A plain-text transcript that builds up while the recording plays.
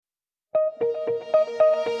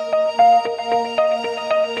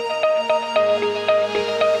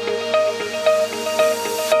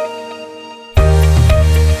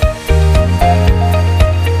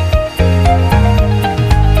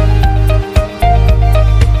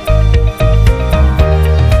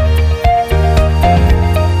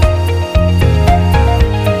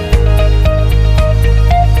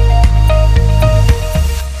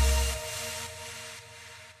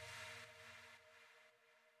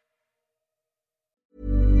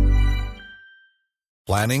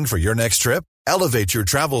Planning for your next trip? Elevate your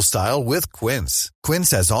travel style with Quince.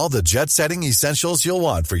 Quince has all the jet-setting essentials you'll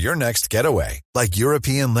want for your next getaway, like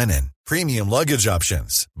European linen, premium luggage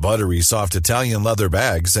options, buttery soft Italian leather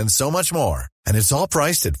bags, and so much more. And it's all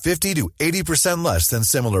priced at 50 to 80% less than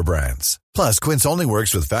similar brands. Plus, Quince only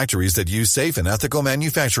works with factories that use safe and ethical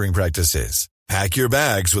manufacturing practices. Pack your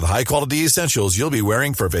bags with high-quality essentials you'll be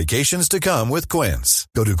wearing for vacations to come with Quince.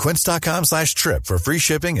 Go to quince.com/trip for free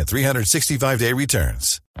shipping and 365-day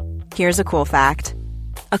returns. Here's a cool fact.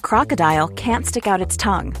 A crocodile can't stick out its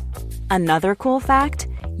tongue. Another cool fact,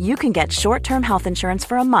 you can get short-term health insurance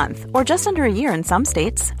for a month or just under a year in some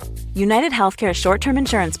states. United Healthcare short-term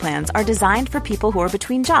insurance plans are designed for people who are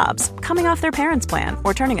between jobs, coming off their parents' plan,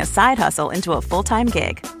 or turning a side hustle into a full-time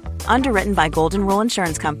gig. Underwritten by Golden Rule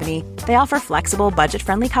Insurance Company, they offer flexible,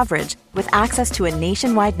 budget-friendly coverage with access to a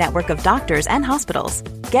nationwide network of doctors and hospitals.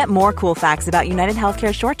 Get more cool facts about United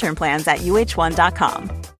Healthcare short-term plans at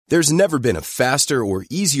uh1.com. There's never been a faster or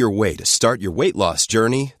easier way to start your weight loss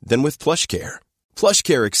journey than with PlushCare.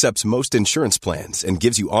 PlushCare accepts most insurance plans and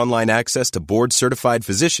gives you online access to board-certified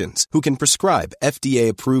physicians who can prescribe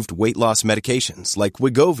FDA-approved weight loss medications like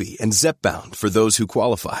Wegovy and Zepbound for those who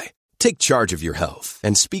qualify. Take charge of your health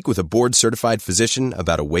and speak with a board-certified physician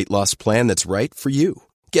about a weight loss plan that's right for you.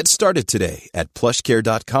 Get started today at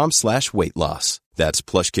plushcare.com/weight loss. That's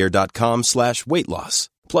plushcare.com/weight loss.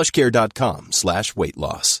 plushcare.com/weight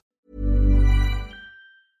loss.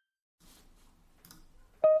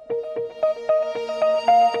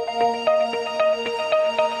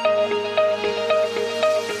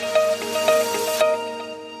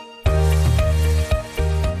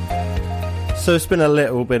 So it's been a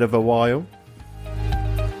little bit of a while.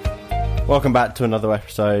 Welcome back to another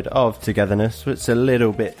episode of Togetherness. It's a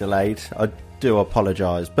little bit delayed. I do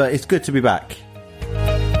apologise, but it's good to be back.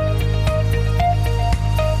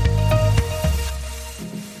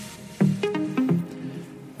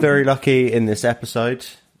 Very lucky in this episode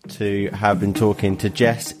to have been talking to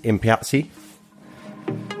Jess Impiazzi,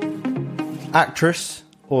 actress,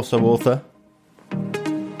 also author,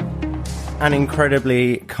 an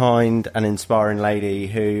incredibly kind and inspiring lady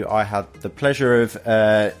who I had the pleasure of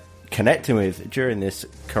connecting with during this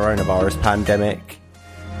coronavirus pandemic.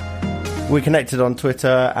 We connected on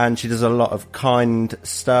Twitter and she does a lot of kind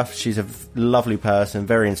stuff. She's a lovely person,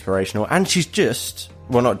 very inspirational, and she's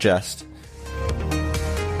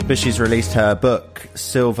but she's released her book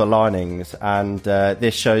Silver Linings, and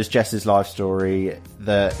this shows Jess's life story,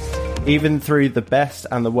 that even through the best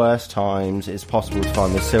and the worst times, it's possible to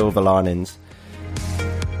find the silver linings.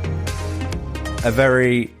 A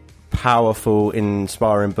very powerful,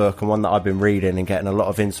 inspiring book, and one that I've been reading and getting a lot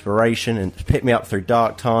of inspiration, and it's picked me up through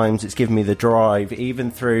dark times. It's given me the drive, even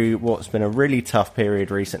through what's been a really tough period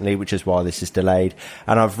recently, which is why this is delayed.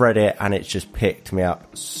 And I've read it, and it's just picked me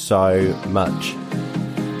up so much.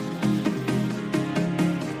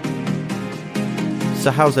 So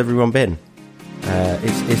how's everyone been?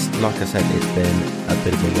 It's like I said, it's been a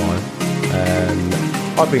bit of a while.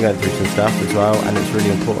 I've been going through some stuff as well, and it's really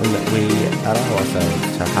important that we allow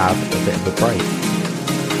ourselves to have a bit of a break.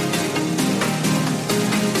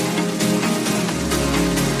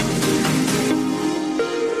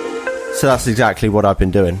 So that's exactly what I've been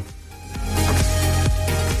doing.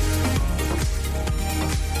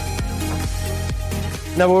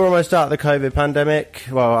 Now we're almost out of the COVID pandemic.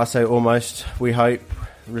 Well, I say almost, we hope.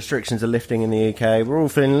 Restrictions are lifting in the UK. We're all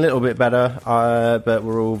feeling a little bit better, but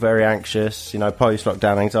we're all very anxious. You know,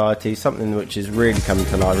 post-lockdown anxiety, something which is really coming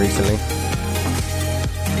to light recently.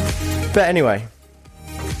 But anyway,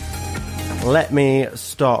 let me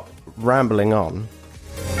stop rambling on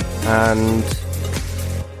and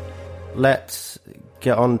let's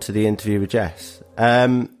get on to the interview with Jess.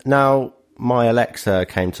 Now, my Alexa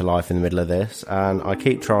came to life in the middle of this, and I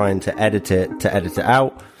keep trying to edit it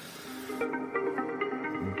out,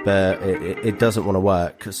 but it doesn't want to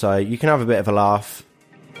work. So you can have a bit of a laugh.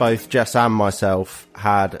 Both Jess and myself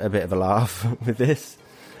had a bit of a laugh with this,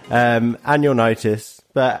 and you'll notice.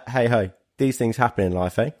 But hey ho, these things happen in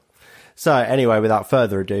life, eh? So anyway, without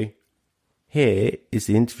further ado, here is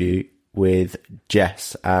the interview with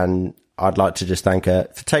Jess, and I'd like to just thank her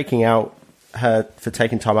for taking time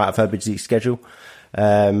out of her busy schedule,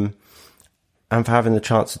 and for having the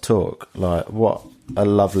chance to talk. Like, what a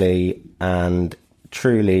lovely and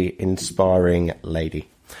truly inspiring lady.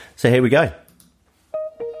 So here we go.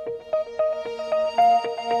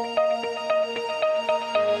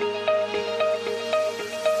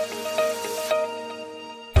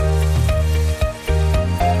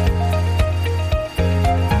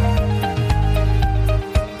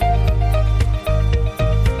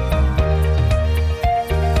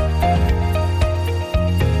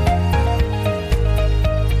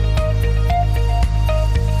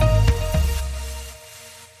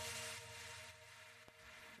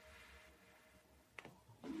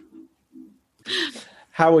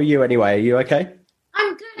 How are you anyway? Are you okay?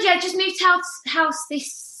 I'm good. Yeah, just moved house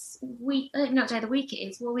this week. Not day of the week it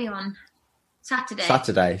is. What are we on? Saturday. Yeah,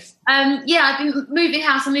 I've been moving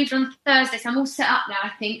house. I moved on Thursday, so I'm all set up now,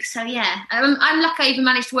 I think. So yeah, I'm lucky I even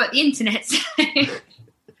managed to work the internet. So.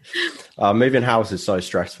 Moving house is so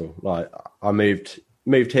stressful. Like I moved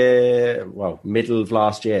here, middle of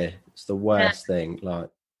last year. It's the worst thing.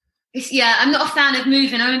 Like, I'm not a fan of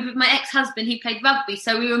moving. I remember with my ex-husband, he played rugby,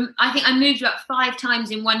 so I think I moved about 5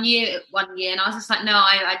 times in one year, and I was just like, no,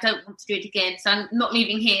 I don't want to do it again. So I'm not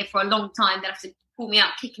leaving here for a long time. They'll have to pull me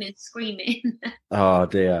out kicking and screaming. Oh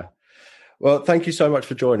dear. Well, thank you so much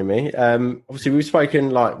for joining me. Obviously, we've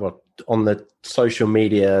spoken on the social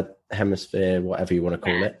media hemisphere, whatever you want to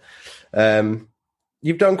call it.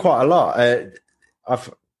 You've done quite a lot.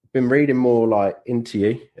 I've been reading more into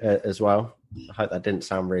you as well. I hope that didn't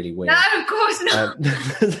sound really weird. No, of course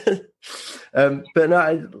not. But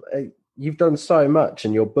no, you've done so much,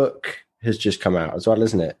 and your book has just come out as well,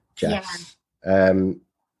 isn't it, Jess? Yeah.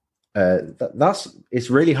 It's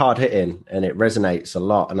really hard hitting, and it resonates a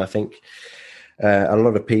lot. And I think a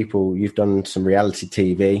lot of people, you've done some reality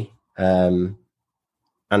TV, and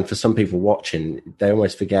for some people watching, they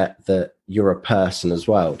almost forget that you're a person as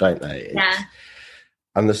well, don't they? Yeah.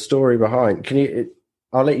 And the story behind,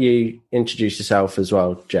 I'll let you introduce yourself as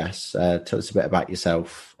well, Jess. Tell us a bit about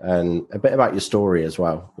yourself and a bit about your story as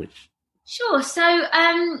well. Sure. So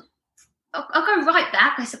I'll go right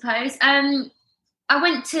back, I suppose. I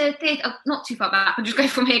went to theatre, not too far back, I'll just go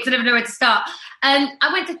from here because I never know where to start. I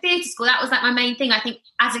went to theatre school. That was my main thing. I think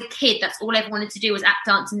as a kid, that's all I ever wanted to do was act,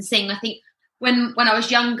 dance and sing. I think when I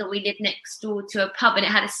was younger, we lived next door to a pub and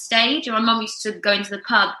it had a stage, and my mum used to go into the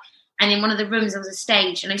pub, and in one of the rooms there was a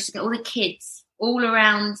stage, and I used to get all the kids all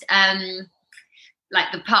around the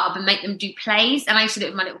pub and make them do plays. And I used to do it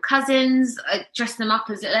with my little cousins, dress them up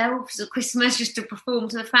as elves at Christmas just to perform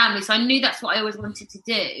to the family. So I knew that's what I always wanted to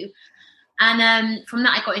do. And from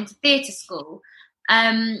that I got into theatre school.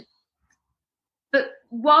 But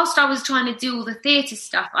whilst I was trying to do all the theatre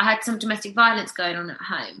stuff, I had some domestic violence going on at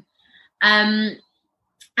home. And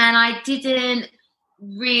I didn't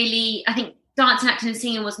really, I think dancing, acting and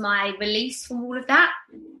singing was my release from all of that.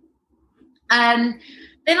 Then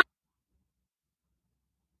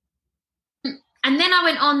I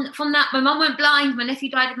went on from that. My mum went blind. My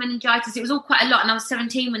nephew died of meningitis. It was all quite a lot, and I was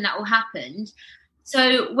 17 when that all happened.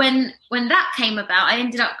 So when that came about, I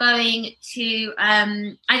ended up going to. I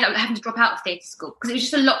ended up having to drop out of theatre school because it was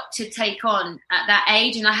just a lot to take on at that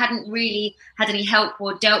age, and I hadn't really had any help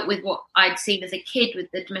or dealt with what I'd seen as a kid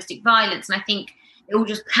with the domestic violence, and I think it all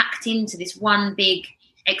just packed into this one big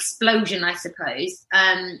explosion, I suppose,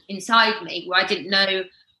 inside me, where I didn't know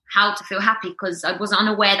how to feel happy because I wasn't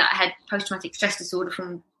unaware that I had post-traumatic stress disorder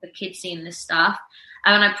from the kids seeing this stuff.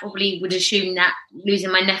 And I probably would assume that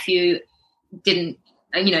losing my nephew didn't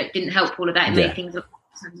help all of that. It made things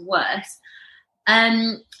worse.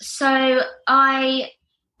 So I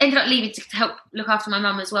ended up leaving to help look after my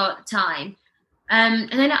mum as well at the time.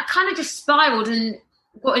 And then I kind of just spiraled and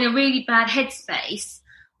got in a really bad headspace,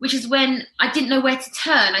 which is when I didn't know where to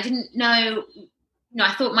turn. I didn't know,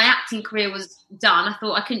 I thought my acting career was done. I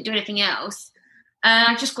thought I couldn't do anything else.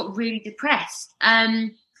 I just got really depressed.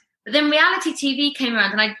 But then reality TV came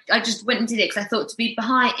around, and I just went into it because I thought to be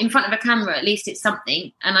in front of a camera, at least it's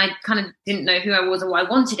something. And I kind of didn't know who I was or what I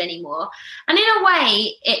wanted anymore. And in a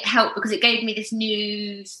way, it helped because it gave me this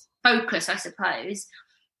new focus, I suppose.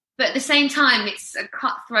 But at the same time, it's a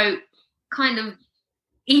cutthroat kind of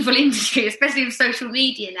evil industry, especially with social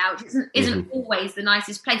media now, which isn't always the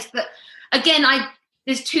nicest place. But again,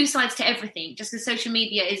 there's two sides to everything. Just as social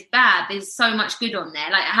media is bad, there's so much good on there,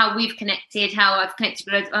 like how we've connected, how I've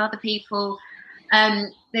connected with other people.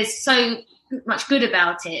 There's so much good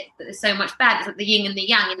about it, but there's so much bad. It's like the yin and the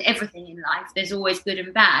yang in everything in life. There's always good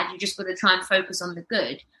and bad. You just got to try and focus on the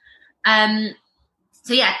good.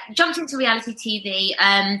 So yeah, jumped into reality TV.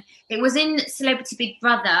 It was in Celebrity Big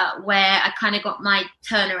Brother where I kind of got my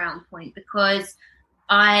turnaround point because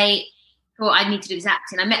I thought I need to do this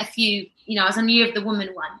acting. I met a few, I was on Year of the Woman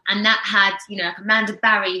one, and that had, like Amanda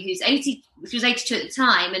Barry, who's 80, she was 82 at the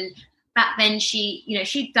time, and back then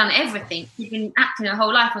she'd done everything. She'd been acting her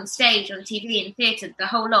whole life on stage, on TV, in theatre, the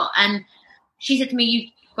whole lot. And she said to me, "You've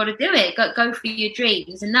got to do it. Go for your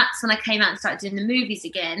dreams." And that's when I came out and started doing the movies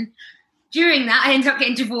again. During that, I ended up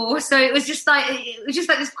getting divorced. So it was just like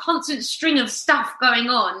this constant string of stuff going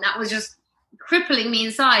on that was just crippling me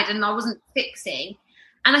inside, and I wasn't fixing.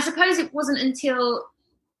 And I suppose it wasn't until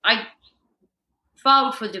I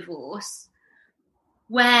filed for divorce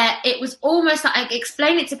where it was almost like I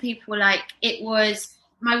explained it to people like it was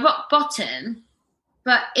my rock bottom,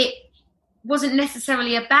 but it wasn't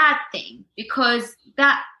necessarily a bad thing, because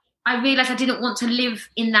that I realised I didn't want to live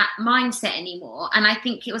in that mindset anymore. And I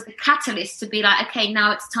think it was the catalyst to be like, okay,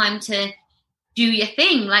 now it's time to do your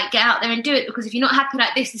thing, like get out there and do it. Because if you're not happy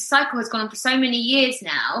like this cycle has gone on for so many years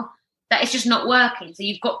now that it's just not working. So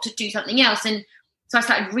you've got to do something else. And so I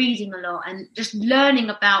started reading a lot and just learning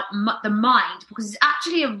about the mind, because it's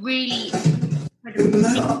actually a really...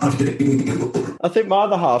 I think my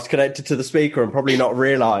other half's connected to the speaker and probably not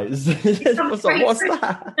realised. What's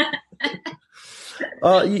that?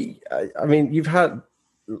 I mean, you've had,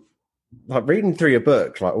 like, reading through your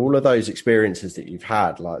book, like all of those experiences that you've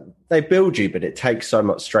had, like they build you, but it takes so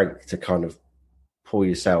much strength to kind of pull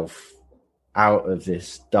yourself out of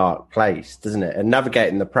this dark place, doesn't it? And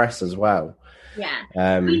navigating the press as well. Yeah.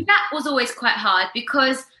 I mean, that was always quite hard,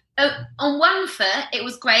 because on one foot, it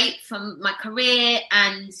was great for my career,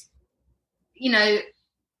 and, you know,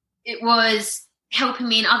 it was helping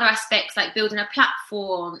me in other aspects, like building a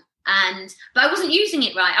platform. But I wasn't using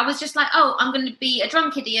it right. I was just like, oh, I'm going to be a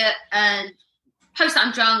drunk idiot and post that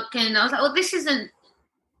I'm drunk. And I was like, well, this isn't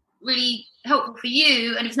really helpful for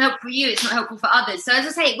you. And if it's not helpful for you, it's not helpful for others. So as I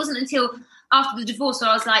say, it wasn't until after the divorce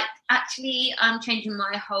where I was like, actually, I'm changing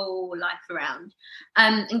my whole life around.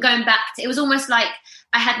 And going back to, it was almost like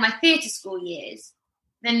I had my theatre school years.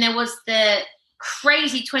 Then there was the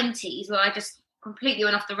crazy 20s where I just completely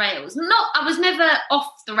went off the rails. I was never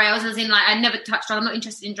off the rails, as in, like, I never touched on, I'm not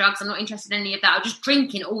interested in drugs, I'm not interested in any of that. I was just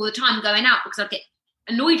drinking all the time, going out, because I'd get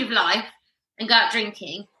annoyed with life and go out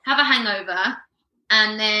drinking, have a hangover,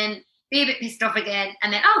 and then be a bit pissed off again,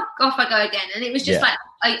 and then, off I go again. And it was just like,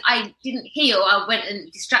 I didn't heal. I went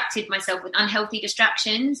and distracted myself with unhealthy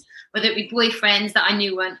distractions, whether it be boyfriends that I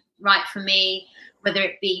knew weren't right for me, whether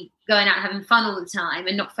it be going out and having fun all the time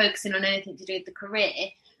and not focusing on anything to do with the career.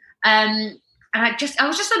 And I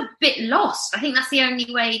was just a bit lost. I think that's the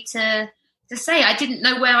only way to say. I didn't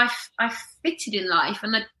know where I fitted in life,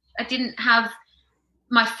 and I didn't have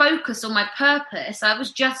my focus or my purpose. I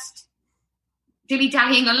was just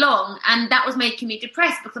dilly-dallying along, and that was making me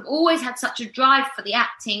depressed, because I've always had such a drive for the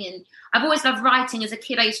acting, and I've always loved writing. As a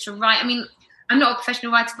kid, I used to write. I mean, I'm not a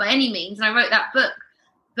professional writer by any means, and I wrote that book,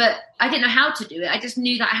 but I didn't know how to do it. I just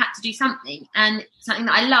knew that I had to do something, and something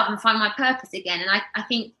that I love, and find my purpose again. And I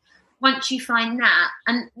think once you find that,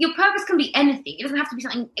 and your purpose can be anything. It doesn't have to be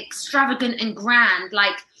something extravagant and grand,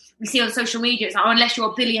 like we see on social media. It's like, unless you're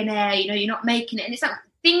a billionaire, you know, you're not making it. And it's like,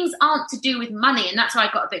 things aren't to do with money. And that's why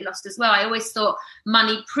I got a bit lost as well. I always thought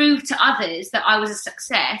money proved to others that I was a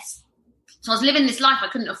success. So I was living this life I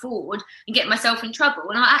couldn't afford and getting myself in trouble.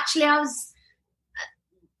 And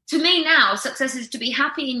to me now, success is to be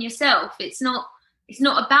happy in yourself. It's not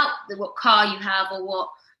about what car you have or what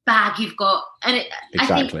bag you've got. And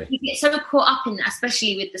exactly. I think you get so caught up in that,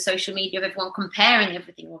 especially with the social media of everyone comparing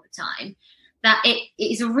everything all the time, that it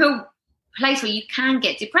is a real place where you can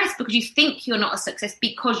get depressed, because you think you're not a success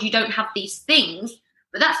because you don't have these things.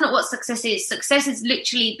 But that's not what success is. Success is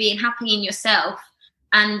literally being happy in yourself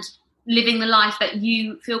and living the life that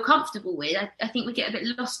you feel comfortable with. I think we get a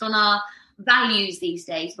bit lost on our values these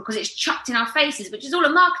days, because it's chucked in our faces, which is all a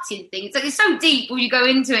marketing thing. It's like, it's so deep when you go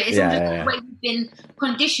into it. It's all just the way we've been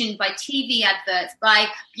conditioned by TV adverts, by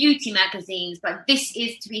beauty magazines, but this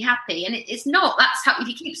is to be happy. And it's not. That's how, if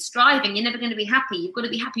you keep striving, you're never going to be happy. You've got to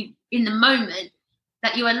be happy in the moment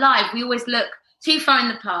that you're alive. We always look too far in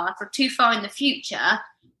the past or too far in the future.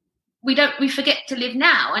 We forget to live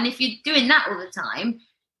now. And if you're doing that all the time,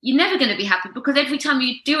 you're never going to be happy, because every time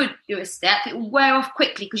you do a step, it will wear off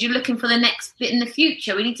quickly, because you're looking for the next bit in the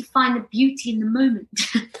future. We need to find the beauty in the moment.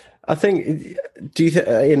 I think, do you think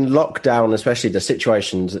in lockdown, especially the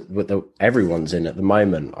situations that everyone's in at the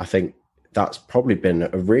moment, I think that's probably been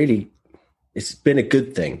it's been a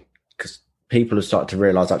good thing, because people have started to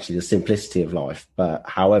realise actually the simplicity of life. But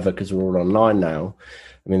however, because we're all online now,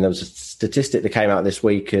 I mean, there was a statistic that came out this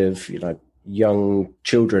week of, you know, young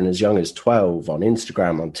children as young as 12 on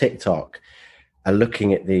Instagram, on TikTok, are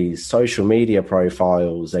looking at these social media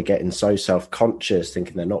profiles. They're getting so self-conscious,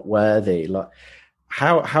 thinking they're not worthy. Like,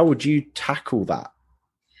 how would you tackle that?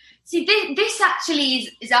 See, this actually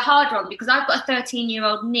is a hard one, because I've got a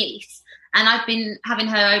 13-year-old niece, and I've been having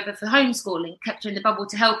her over for homeschooling, kept her in the bubble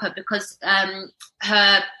to help her, because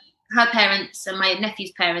her parents and my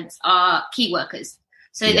nephew's parents are key workers.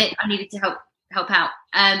 So I needed to help out.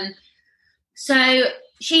 So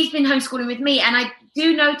she's been homeschooling with me, and I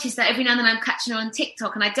do notice that every now and then I'm catching her on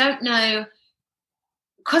TikTok, and I don't know,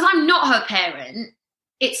 because I'm not her parent,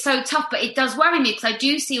 it's so tough, but it does worry me, because I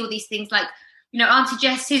do see all these things like, you know, Auntie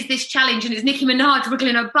Jess is this challenge and it's Nicki Minaj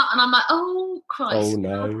wiggling her butt, and I'm like, oh Christ, oh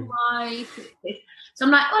no. So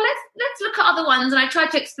I'm like, oh, let's look at other ones. And I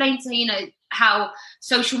tried to explain to her, you know, how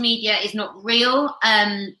social media is not real,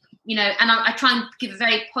 you know, and I try and give a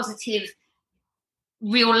very positive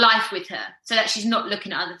real life with her so that she's not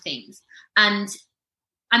looking at other things. And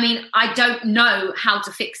I mean, I don't know how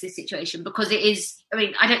to fix this situation because it is, I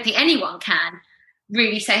mean, I don't think anyone can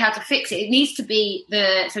really say how to fix it. It needs to be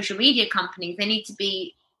the social media companies. They need to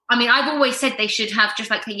be, I mean, I've always said they should have, just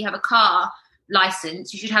like you have a car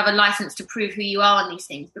license, you should have a license to prove who you are on these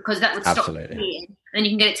things, because that would stop cheating and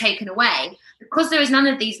you can get it taken away. Because there is none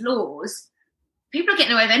of these laws, people are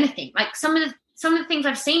getting away with anything. Like some of the things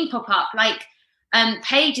I've seen pop up, like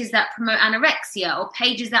pages that promote anorexia or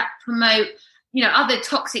pages that promote, you know, other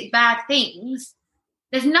toxic, bad things,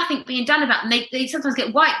 there's nothing being done about them. They sometimes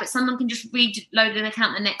get wiped, but someone can just reload an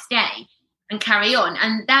account the next day and carry on.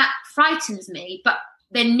 And that frightens me. But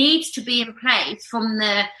there needs to be in place from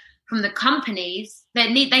the companies.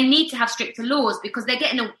 They need to have stricter laws, because they're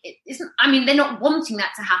getting they're not wanting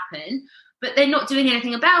that to happen, but they're not doing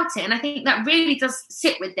anything about it. And I think that really does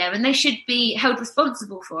sit with them, and they should be held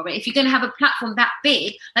responsible for it. If you're going to have a platform that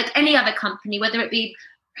big, like any other company, whether it be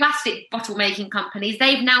plastic bottle making companies,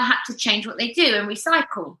 they've now had to change what they do and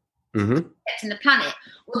recycle, affecting the planet.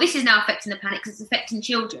 Well, this is now affecting the planet because it's affecting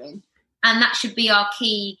children, and that should be our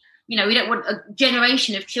key. You know, we don't want a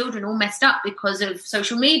generation of children all messed up because of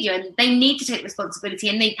social media, and they need to take responsibility,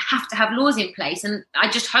 and they have to have laws in place. And I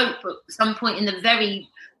just hope at some point in the very,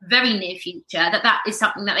 very near future that is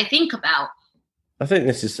something that they think about. I think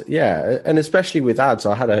this is, and especially with ads.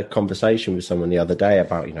 I had a conversation with someone the other day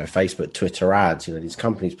about, you know, Facebook, Twitter ads. You know, these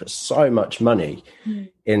companies put so much money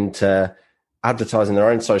into advertising their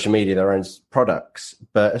own social media, their own products,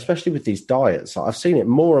 but especially with these diets, I've seen it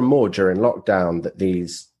more and more during lockdown that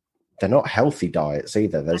they're not healthy diets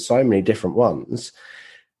either. There's so many different ones,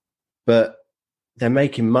 but they're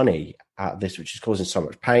making money out of this, which is causing so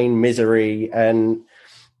much pain, misery, and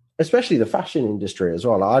especially the fashion industry as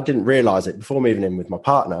well. I didn't realize it before moving in with my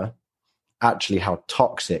partner, actually how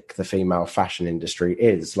toxic the female fashion industry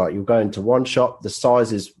is. Like, you'll go into one shop, the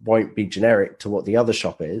sizes won't be generic to what the other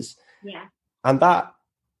shop is. Yeah. And that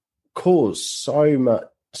caused so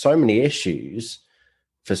many issues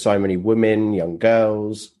for so many women, young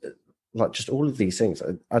girls, like just all of these things.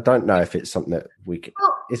 I don't know if it's something that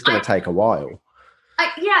it's going to take a while.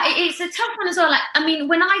 It's a tough one as well. Like, I mean,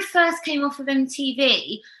 when I first came off of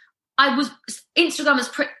MTV, Instagram was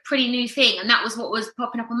pretty new thing, and that was what was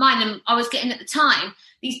popping up on mine. And I was getting at the time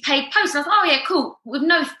these paid posts, and I thought, oh yeah, cool, with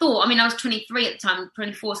no thought. I mean, I was 23 at the time,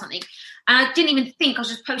 24 something, and I didn't even think. I was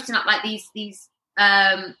just posting up like these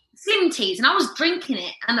slim teas, and I was drinking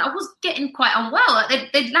it, and I was getting quite unwell.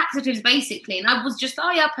 Like, they're laxatives basically, and I was just, oh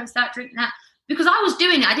yeah, I'll post that, drink that, because I was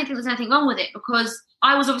doing it. I didn't think there was anything wrong with it, because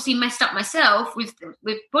I was obviously messed up myself with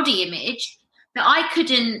body image that I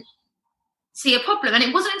couldn't see a problem. And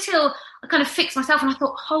it wasn't until I kind of fixed myself and I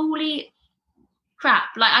thought, holy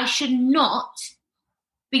crap, like I should not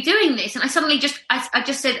be doing this. And I suddenly I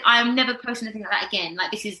just said, I'm never posting anything like that again.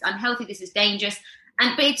 Like, this is unhealthy, this is dangerous.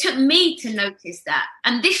 But it took me to notice that.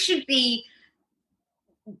 And this should be,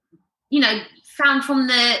 you know, found from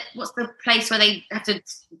what's the place where they have to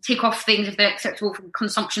tick off things if they're acceptable for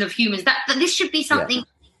consumption of humans. That this should be something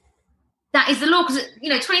that is the law. Because, you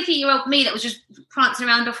know, 23-year-old me that was just prancing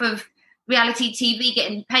around off of reality TV,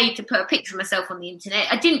 getting paid to put a picture of myself on the internet,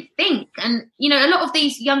 I didn't think. And, you know, a lot of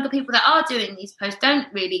these younger people that are doing these posts don't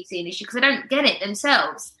really see an issue because they don't get it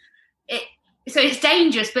themselves. So it's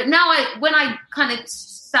dangerous. But now when I kind of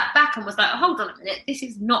sat back and was like, oh, hold on a minute, this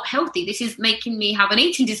is not healthy. This is making me have an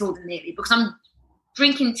eating disorder nearly because I'm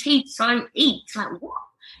drinking tea so I don't eat. It's like, what?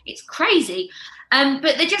 It's crazy.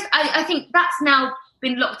 But they just, I think that's now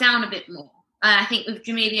been locked down a bit more. I think with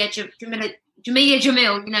Jamelia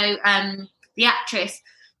Jamil, you know, the actress,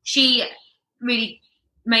 she really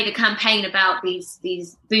made a campaign about these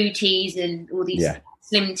booties and all these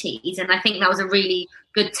slim teas, and I think that was a really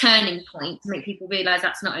good turning point to make people realise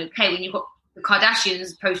that's not okay when you've got the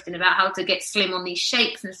Kardashians posting about how to get slim on these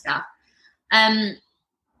shakes and stuff.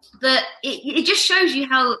 But it just shows you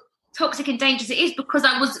how toxic and dangerous it is, because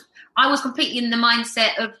I was completely in the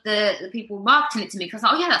mindset of the people marketing it to me, because I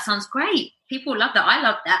thought, oh yeah, that sounds great. People love that. I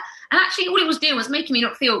love that. And actually all it was doing was making me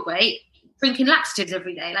not feel great, drinking laxatives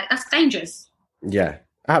every day. Like, that's dangerous. Yeah,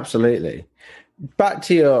 absolutely. Back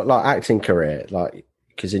to your acting career,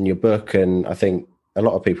 because in your book, and I think a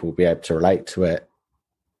lot of people will be able to relate to it,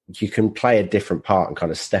 you can play a different part and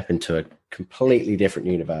kind of step into a completely different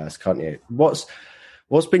universe, can't you? What's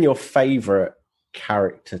been your favourite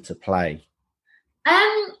character to play?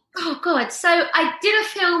 Oh God! So I did a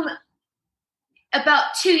film about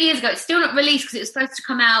 2 years ago. It's still not released because it was supposed to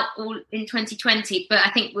come out all in 2020, but I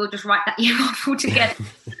think we'll just write that year off altogether.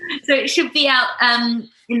 So it should be out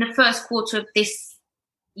in the first quarter of this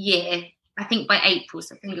year, I think by April,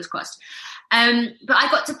 so fingers crossed. But I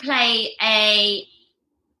got to play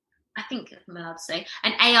I think I'm allowed to say,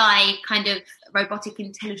 an AI kind of robotic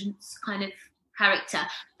intelligence kind of character.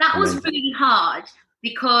 That was really hard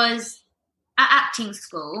because at acting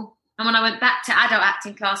school, and when I went back to adult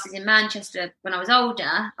acting classes in Manchester when I was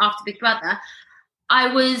older, after Big Brother,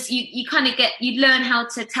 you learn how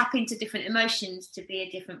to tap into different emotions to be a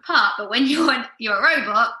different part. But when you're a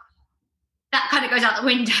robot, that kind of goes out the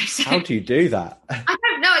window. So how do you do that? I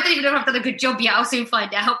don't know. I don't even know if I've done a good job yet. I'll soon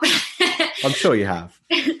find out. I'm sure you have.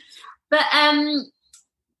 But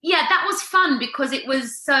yeah, that was fun because it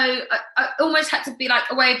was so. I almost had to be like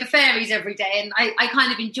away with the fairies every day, and I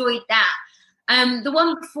kind of enjoyed that. The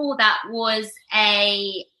one before that was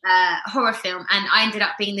a horror film, and I ended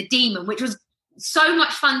up being the demon, which was so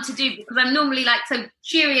much fun to do because I'm normally like so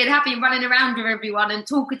cheery and happy and running around with everyone and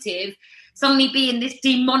talkative. Suddenly being this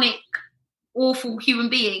demonic, awful human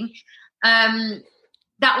being,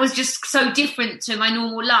 that was just so different to my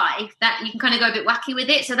normal life that you can kind of go a bit wacky with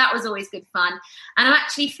it. So that was always good fun. And I'm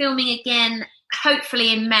actually filming again,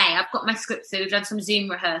 hopefully in May. I've got my script through, I've done some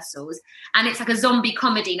Zoom rehearsals, and it's like a zombie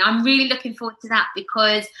comedy. Now I'm really looking forward to that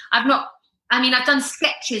because I've done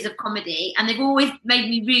sketches of comedy and they've always made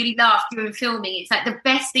me really laugh during filming. It's like the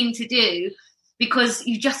best thing to do because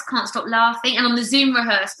you just can't stop laughing. And on the Zoom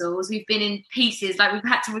rehearsals, we've been in pieces, like we've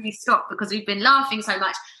had to really stop because we've been laughing so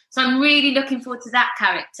much. So I'm really looking forward to that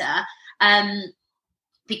character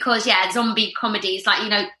because, zombie comedy is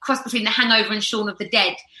like, cross between The Hangover and Shaun of the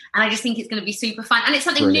Dead. And I just think it's going to be super fun. And it's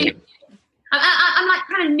something new. I'm like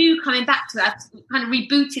kind of new coming back to it. I've kind of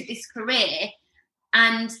rebooted this career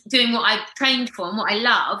and doing what I've trained for and what I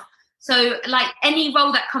love. So like any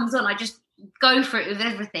role that comes on, I just go for it with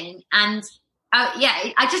everything. And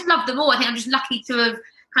I just love them all. I think I'm just lucky to have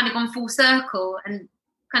kind of gone full circle and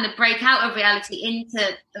kind of break out of reality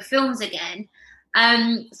into the films again.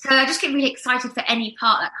 So I just get really excited for any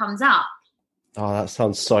part that comes up. Oh, that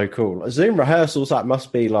sounds so cool. Zoom rehearsals, that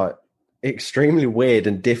must be like extremely weird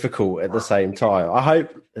and difficult at the same time. I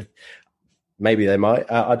hope maybe they might,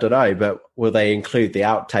 I don't know, but will they include the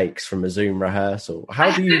outtakes from a Zoom rehearsal?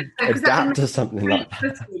 How do you adapt to something like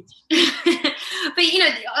that? But,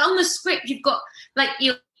 on the script, you've got like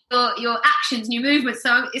your actions and your movements.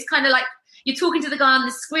 So it's kind of like, you're talking to the guy on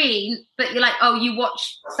the screen, but you're like, oh, you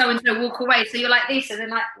watch so-and-so walk away. So you're like this, and then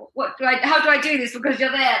like, how do I do this? Because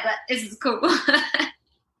you're there, but this is cool.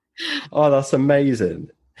 Oh, that's amazing.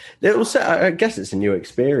 I guess it's a new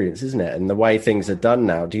experience, isn't it? And the way things are done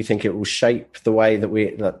now, do you think it will shape the way that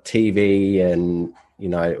TV and,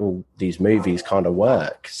 all these movies kind of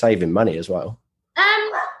work, saving money as well?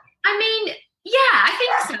 I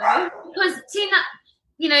think so. Because seeing that,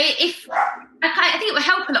 I think it will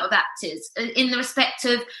help a lot of actors in the respect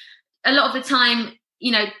of a lot of the time,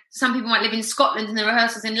 some people might live in Scotland and the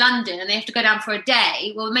rehearsals in London and they have to go down for a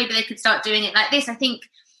day. Well, maybe they could start doing it like this. I think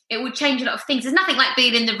it would change a lot of things. There's nothing like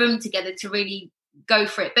being in the room together to really go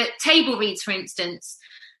for it. But table reads, for instance,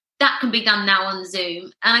 that can be done now on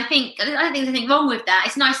Zoom. And I don't think there's anything wrong with that.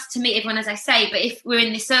 It's nice to meet everyone, as I say, but if we're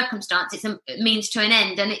in this circumstance, it's a means to an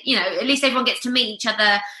end. And, at least everyone gets to meet each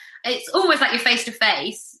other. It's almost like you're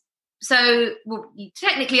face-to-face. So, well, you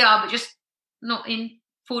technically are, but just not in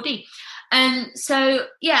 4D.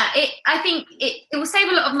 I think it will save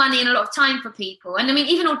a lot of money and a lot of time for people. And,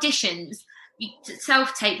 even auditions, you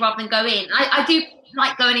self-tape rather than go in. I do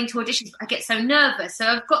like going into auditions, but I get so nervous. So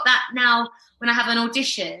I've got that now when I have an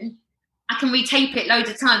audition. I can retape it loads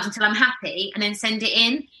of times until I'm happy and then send it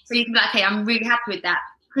in. So you can be like, okay, I'm really happy with that.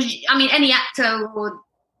 Because, any actor or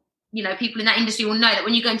people in that industry will know that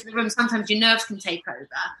when you go into the room, sometimes your nerves can take over.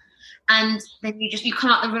 And then you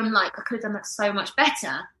come out the room like, I could have done that so much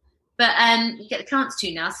better. But you get the chance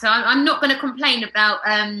to now. So I'm not going to complain about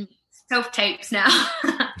self-tapes now.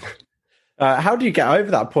 How do you get over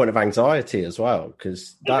that point of anxiety as well?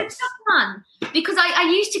 Because that's fun. Because I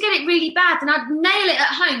used to get it really bad and I'd nail it at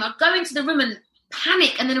home. I'd go into the room and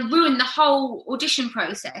panic and then ruin the whole audition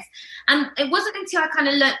process. And it wasn't until I kind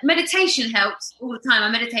of learned meditation helps all the time. I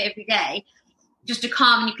meditate every day just to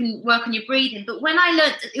calm, and you can work on your breathing. But when I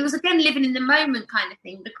learned, it was again living in the moment kind of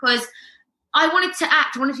thing, because I wanted to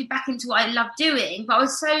act, I wanted to be back into what I love doing, but I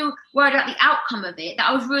was so worried about the outcome of it that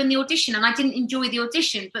I would ruin the audition, and I didn't enjoy the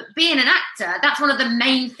audition. But being an actor, that's one of the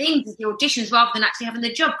main things, is the auditions rather than actually having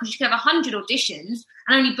the job, because you can have 100 auditions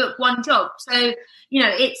and only book one job. So,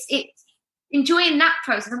 it's enjoying that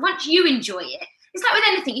process. And once you enjoy it, it's like with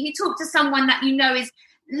anything. If you talk to someone that is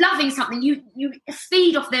loving something, you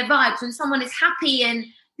feed off their vibes. When someone is happy and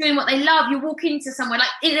doing what they love, you walk into somewhere, like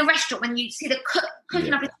in a restaurant, when you see the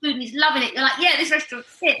cooking up his food and he's loving it, you're like, yeah, this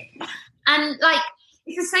restaurant's it. And like,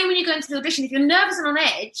 it's the same when you go into the audition. If you're nervous and on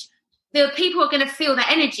edge, the people are going to feel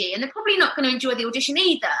that energy, and they're probably not going to enjoy the audition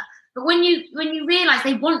either. But when you realise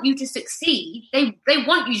they want you to succeed, they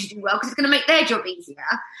want you to do well because it's going to make their job easier,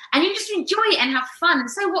 and you just enjoy it and have fun.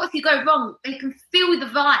 And so what if you go wrong? They can feel the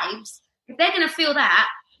vibes. If they're going to feel that,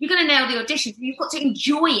 you're going to nail the audition. You've got to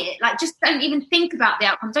enjoy it. Like, just don't even think about the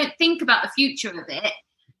outcome. Don't think about the future of it.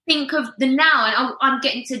 Think of the now, and I'm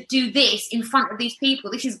getting to do this in front of these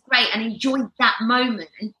people. This is great, and enjoy that moment.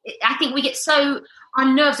 And I think we get so... Our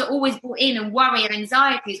nerves are always brought in, and worry and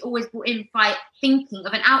anxiety is always brought in by thinking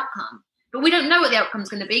of an outcome. But we don't know what the outcome's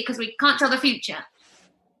going to be because we can't tell the future.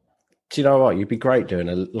 Do you know what? You'd be great doing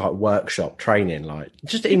a like workshop training, like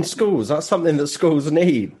just in schools. That's something that schools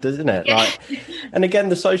need, doesn't it? Yeah. Like, and again,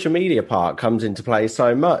 the social media part comes into play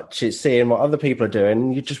so much. It's seeing what other people are doing,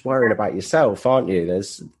 and you're just worrying about yourself, aren't you?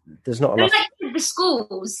 There's not enough. Like the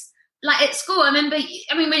schools. Like at school, I remember,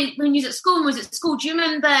 when you was at school, do you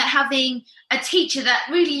remember having a teacher that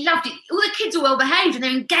really loved it? All the kids are well behaved and they're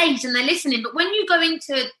engaged and they're listening. But when you go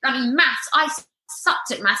into, maths, I sucked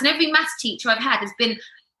at maths, and every maths teacher I've had has been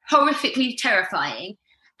horrifically terrifying.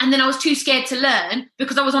 And then I was too scared to learn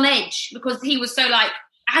because I was on edge, because he was so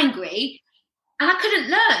angry, and I couldn't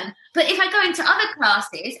learn. But if I go into other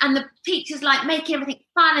classes and the teachers make everything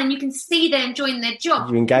fun and you can see they're enjoying their job,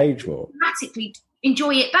 you engage more. Automatically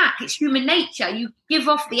enjoy it back. It's human nature. You give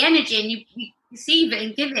off the energy and you receive it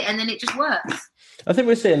and give it, and then it just works. I think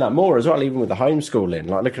we're seeing that more as well, even with the homeschooling.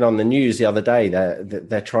 Like looking on the news the other day,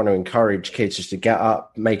 they're trying to encourage kids just to get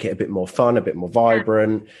up, make it a bit more fun, a bit more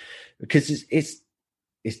vibrant, because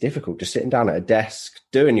it's difficult just sitting down at a desk,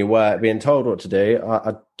 doing your work, being told what to do.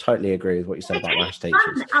 I totally agree with what you said about maths teachers.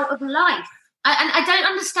 Fun out of life. And I don't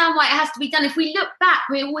understand why it has to be done. If we look back,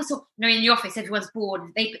 we always thought, in the office, everyone's bored.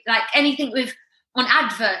 They like anything with on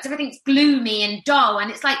adverts, everything's gloomy and dull,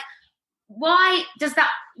 and it's like, why does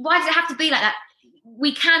it have to be like that?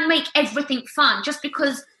 We can make everything fun. Just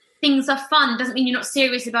because things are fun doesn't mean you're not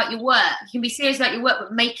serious about your work. You can be serious about your work,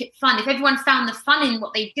 but make it fun. If everyone found the fun in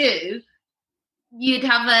what they do, you'd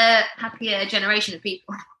have a happier generation of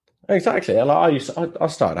people. Exactly. I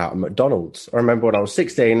started out at McDonald's. I remember when I was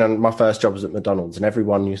 16 and my first job was at McDonald's, and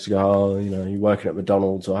everyone used to go, "Oh, you're working at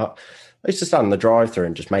McDonald's." Or I used to stand in the drive-thru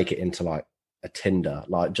and just make it into a Tinder,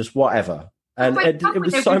 just whatever. And it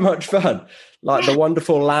was so much fun, the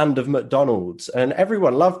wonderful land of McDonald's, and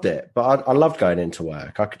everyone loved it. But I loved going into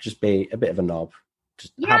work. I could just be a bit of a knob,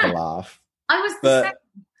 just have a laugh. I was the same.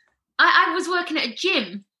 I was working at a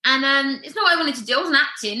gym, and it's not what I wanted to do. I wasn't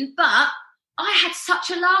acting, but I had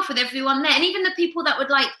such a laugh with everyone there, and even the people that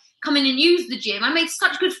would come in and use the gym. I made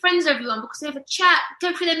such good friends with everyone because they have a chat,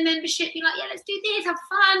 go through their membership, be like, yeah, let's do this, have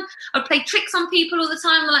fun. I'd play tricks on people all the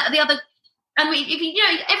time, the other. And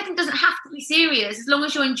everything doesn't have to be serious. As long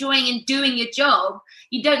as you're enjoying and doing your job,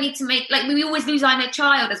 you don't need to make, we always lose our inner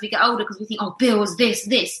child as we get older because we think, oh, bills, this.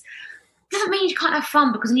 Doesn't mean you can't have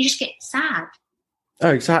fun, because then you just get sad. Oh,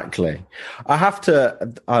 exactly. I have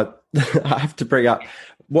to bring up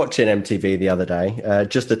watching MTV the other day,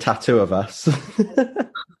 just the tattoo of us.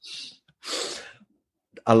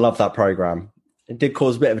 I love that program. It did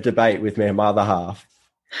cause a bit of a debate with me and my other half.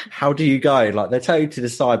 How do you go? They tell you to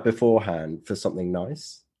decide beforehand for something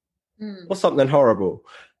nice or something horrible.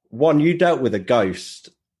 One, you dealt with a ghost.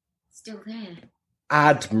 Still there.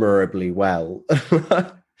 Admirably well.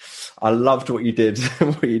 I loved what you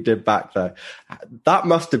did back there. That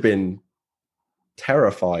must have been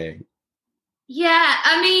terrifying. Yeah,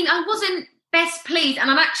 I wasn't best pleased, and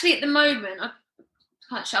I'm actually at the moment,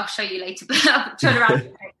 I'll show you later, but I'll turn around.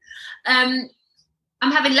 I'm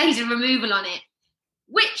having laser removal on it,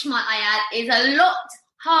 which, might I add, is a lot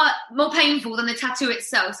more painful than the tattoo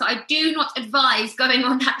itself. So I do not advise going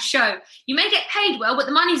on that show. You may get paid well, but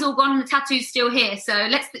the money's all gone and the tattoo's still here. So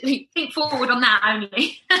let's think forward on that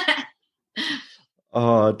only.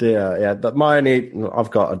 Oh dear, yeah.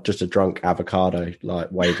 I've got just a drunk avocado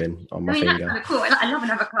waving on my finger. That's kind of cool. I love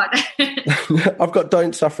an avocado. I've got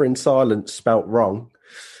 "Don't Suffer in Silence" spelt wrong.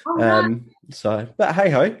 Oh, no. But hey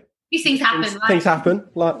ho. These things happen, right? Things happen.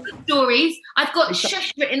 Stories. I've got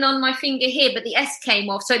shush written on my finger here, but the S came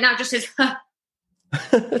off, so it now just says huh.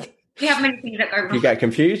 We have many things that go wrong. If you get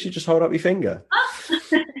confused, you just hold up your finger.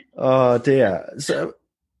 Oh dear. So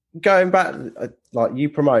going back, you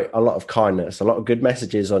promote a lot of kindness, a lot of good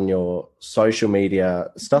messages on your social media,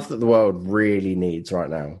 stuff that the world really needs right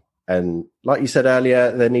now. And like you said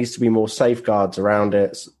earlier, there needs to be more safeguards around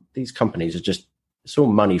it. These companies are it's all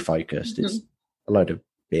money focused. Mm-hmm. It's a load of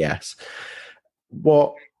BS.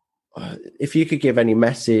 What, if you could give any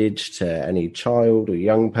message to any child or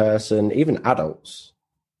young person, even adults,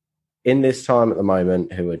 in this time at the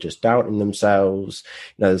moment who are just doubting themselves,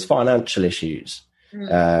 there's financial issues,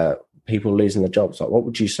 people losing their jobs. Like, what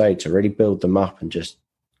would you say to really build them up and just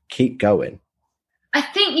keep going? I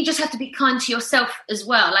think you just have to be kind to yourself as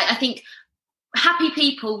well. Like, I think happy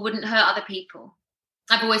people wouldn't hurt other people.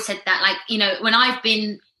 I've always said that. Like, when I've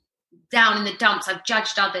been down in the dumps, I've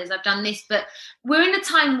judged others, I've done this, but we're in a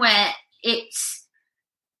time where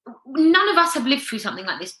none of us have lived through something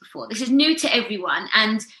like this before. This is new to everyone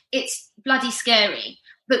and it's bloody scary,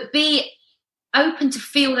 but be open to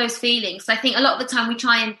feel those feelings. So I think a lot of the time we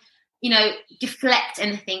try and, deflect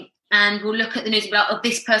anything, and we'll look at the news and be like, oh,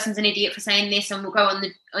 this person's an idiot for saying this, and we'll go on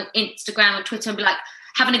Instagram and Twitter and be like,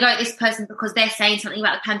 having a go at this person because they're saying something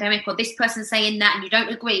about the pandemic, or this person's saying that and you don't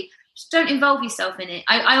agree. Just don't involve yourself in it.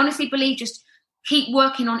 I honestly believe just keep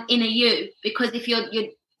working on inner you, because if you're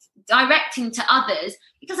directing to others,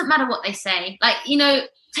 it doesn't matter what they say. Like,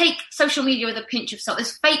 take social media with a pinch of salt.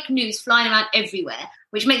 There's fake news flying around everywhere,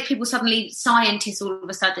 which makes people suddenly scientists all of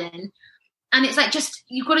a sudden. And it's like, just,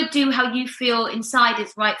 you've got to do how you feel inside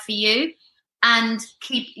is right for you. And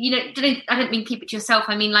keep, I don't mean keep it to yourself.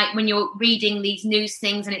 I mean, like, when you're reading these news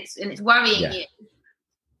things and it's worrying you,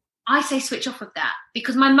 I say switch off of that.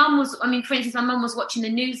 Because my mum was watching the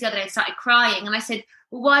news the other day and started crying. And I said,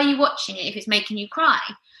 well, why are you watching it if it's making you cry?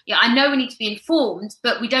 Yeah, I know we need to be informed,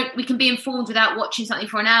 but we can be informed without watching something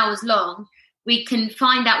for an hour long. We can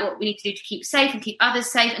find out what we need to do to keep safe and keep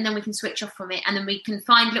others safe, and then we can switch off from it. And then we can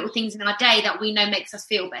find little things in our day that we know makes us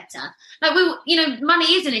feel better. Like, money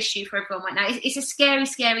is an issue for everyone right now. It's a scary,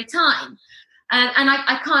 scary time. And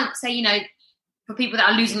I can't say, for people that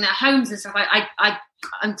are losing their homes and stuff,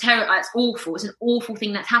 I'm terrified. It's awful. It's an awful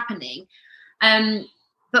thing that's happening.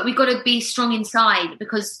 But we've got to be strong inside,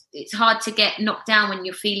 because it's hard to get knocked down when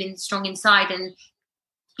you're feeling strong inside, and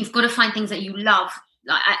you've got to find things that you love.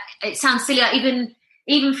 Like, it sounds silly. Like,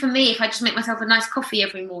 even for me, if I just make myself a nice coffee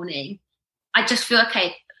every morning, I just feel,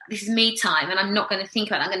 okay, this is me time, and I'm not going to think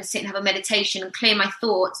about it. I'm going to sit and have a meditation and clear my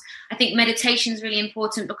thoughts. I think meditation is really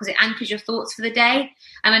important because it anchors your thoughts for the day.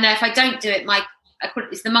 And I know if I don't do it, I call it,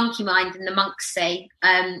 it's the monkey mind, and the monks say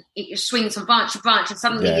it just swings from branch to branch, and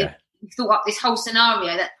suddenly you've thought up this whole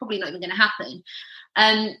scenario that's probably not even going to happen.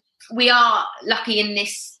 We are lucky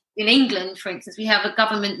in England, for instance, we have a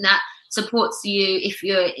government that supports you if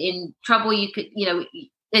you're in trouble. You could,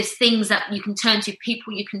 there's things that you can turn to,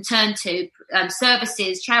 people you can turn to,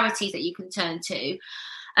 services, charities that you can turn to.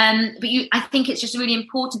 But I think it's just really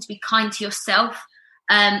important to be kind to yourself,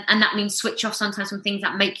 and that means switch off sometimes from things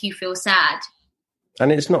that make you feel sad.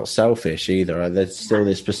 And it's not selfish either. There's still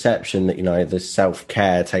this perception that, the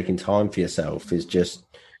self-care, taking time for yourself is just,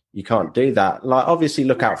 you can't do that. Like, obviously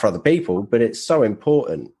look out for other people, but it's so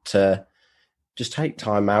important to just take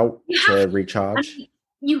time out to recharge.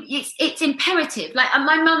 It's imperative. Like,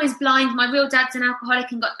 my mum is blind. My real dad's an alcoholic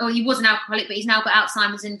he was an alcoholic, but he's now got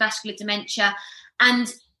Alzheimer's and vascular dementia. And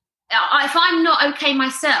if I'm not okay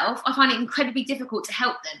myself, I find it incredibly difficult to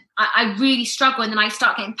help them. I really struggle, and then I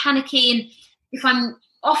start getting panicky. And if I'm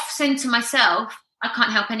off centre myself, I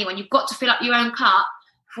can't help anyone. You've got to fill up your own cup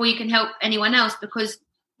before you can help anyone else, because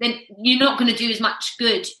then you're not going to do as much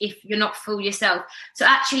good if you're not full yourself. So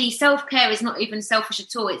actually, self-care is not even selfish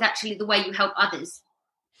at all. It's actually the way you help others.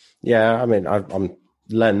 Yeah, I mean, I'm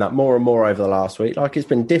learning that more and more over the last week. Like, it's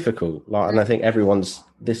been difficult. And I think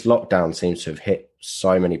this lockdown seems to have hit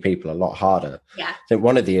so many people a lot harder. Yeah. I think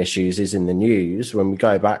one of the issues is in the news. When we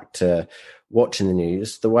go back to watching the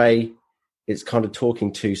news, the way it's kind of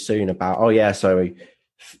talking too soon about, so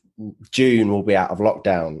June will be out of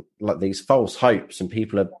lockdown, like these false hopes, and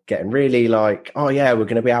people are getting really like, we're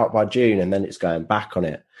going to be out by June, and then it's going back on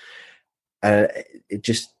it. And it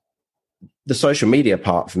just, the social media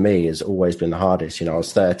part for me has always been the hardest. I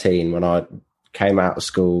was 13 when I came out of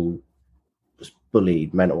school, was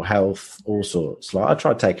bullied, mental health, all sorts. Like, I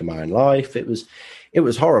tried taking my own life. It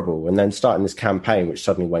was horrible. And then starting this campaign, which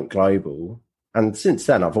suddenly went global. And since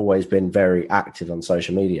then, I've always been very active on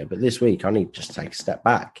social media. But this week, I need to just take a step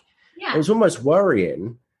back. Yeah. It was almost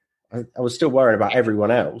worrying. I was still worrying about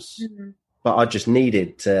everyone else, but I just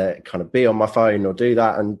needed to kind of be on my phone or do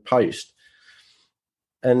that and post.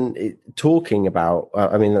 And talking about,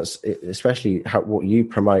 that's especially what you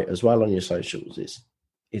promote as well on your socials.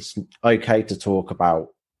 It's okay to talk about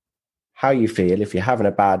how you feel if you're having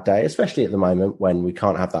a bad day, especially at the moment when we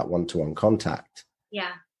can't have that one-to-one contact.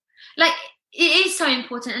 Yeah, like, it is so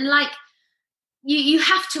important. And like, you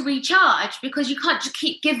have to recharge, because you can't just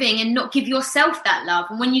keep giving and not give yourself that love.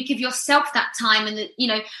 And when you give yourself that time, and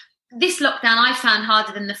this lockdown I found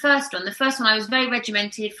harder than the first one. The first one I was very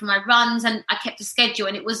regimented for my runs and I kept a schedule,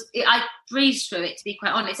 and I breezed through it, to be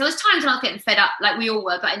quite honest. There was times when I was getting fed up like we all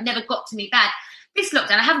were, but it never got to me bad. This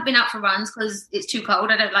lockdown, I haven't been out for runs because it's too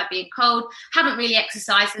cold. I don't like being cold. Haven't really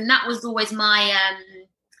exercised, and that was always my,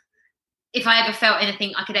 if I ever felt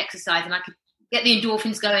anything, I could exercise and I could get the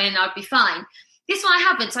endorphins going and I'd be fine. This one I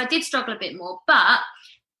haven't, so I did struggle a bit more, but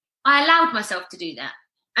I allowed myself to do that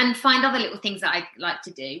and find other little things that I like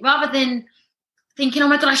to do. Rather than thinking, oh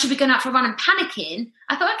my God, I should be going out for a run and panicking,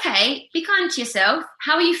 I thought, okay, be kind to yourself.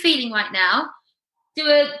 How are you feeling right now? Do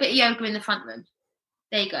a bit of yoga in the front room.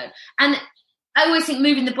 There you go. And I always think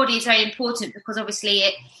moving the body is very important because obviously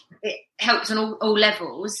it helps on all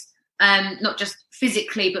levels, not just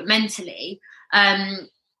physically, but mentally.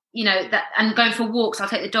 You know, that, and going for walks, I'll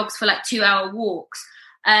take the dogs for like 2-hour walks.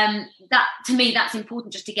 That, to me, that's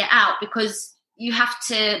important just to get out, because you have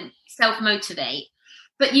to self-motivate,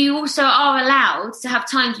 but you also are allowed to have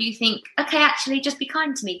times where you think, okay, actually just be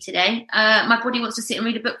kind to me today. My body wants to sit and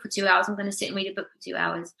read a book for 2 hours. I'm going to sit and read a book for 2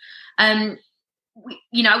 hours.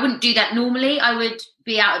 You know, I wouldn't do that normally. I would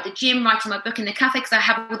be out at the gym writing my book in the cafe because I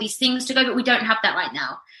have all these things to go, but we don't have that right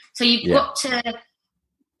now. So you've got to,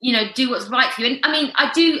 you know, do what's right for you. And I mean,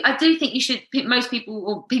 I do think most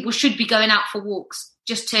people should be going out for walks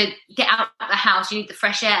just to get out of the house. You need the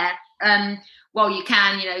fresh air while you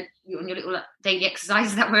can, you know, on your little daily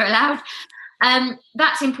exercises that we're allowed.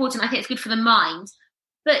 That's important. I think it's good for the mind.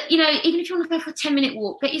 But, you know, even if you want to go for a 10-minute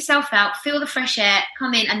walk, get yourself out, feel the fresh air,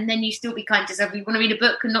 come in, and then you still be kind to yourself. If you want to read a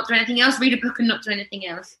book and not do anything else, read a book and not do anything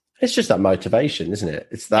else. It's just that motivation, isn't it?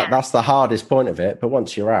 It's that that's the hardest point of it. But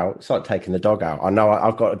once you're out, it's like taking the dog out. I know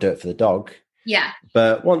I've got to do it for the dog. Yeah.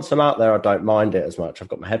 But once I'm out there, I don't mind it as much. I've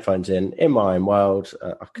got my headphones in my own world.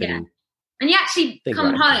 I can. Yeah. And you actually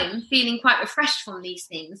come home feeling quite refreshed from these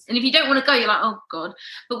things. And if you don't want to go, you're like, oh God.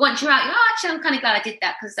 But once you're out, you're like, oh, actually, I'm kind of glad I did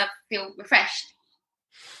that because I feel refreshed.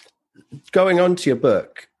 Going on to your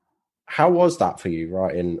book, how was that for you,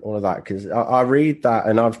 writing all of that? Because I read that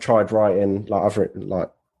and I've tried writing, like I've written, like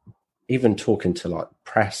even talking to like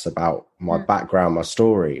press about my background, my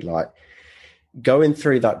story, like going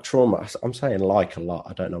through that trauma. I'm saying like a lot.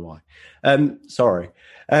 I don't know why. Sorry.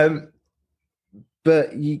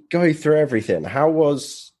 But you go through everything. How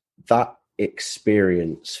was that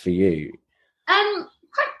experience for you? Quite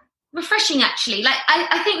refreshing, actually. Like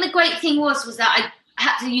I think the great thing was that I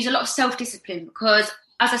had to use a lot of self-discipline because,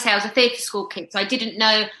 as I say, I was a theatre school kid, so I didn't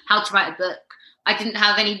know how to write a book. I didn't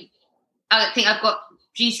have any. I think I've got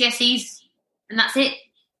GCSEs and that's it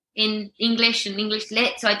in English and English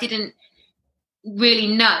lit. So I didn't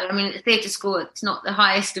really know. I mean, at theatre school, it's not the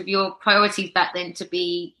highest of your priorities back then to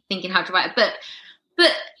be thinking how to write a book.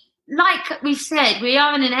 But like we've said, we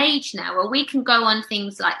are in an age now where we can go on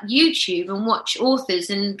things like YouTube and watch authors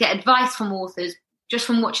and get advice from authors just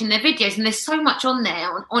from watching their videos. And there's so much on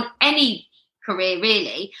there on any career,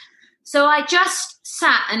 really. So I just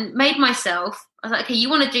sat and made myself, I was like, okay, you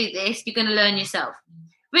want to do this, you're going to learn yourself.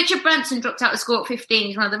 Richard Branson dropped out of school at 15.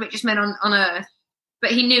 He's one of the richest men on earth.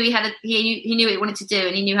 But he knew he knew what he wanted to do,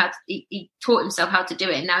 and he knew he taught himself how to do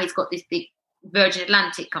it. And now he's got this big Virgin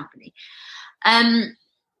Atlantic company.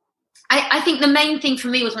 I think the main thing for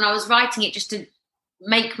me was when I was writing it, just to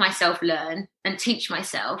make myself learn and teach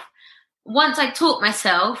myself. Once I taught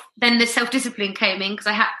myself, then the self-discipline came in because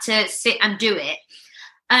I had to sit and do it.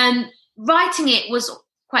 Writing it was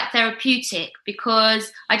quite therapeutic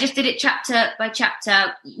because I just did it chapter by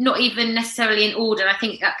chapter, not even necessarily in order. I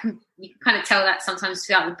think you can kind of tell that sometimes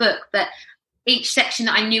throughout the book, but each section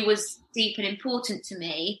that I knew was deep and important to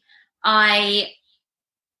me, I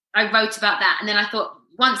wrote about that. And then I thought,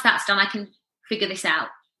 once that's done, I can figure this out,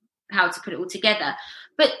 how to put it all together.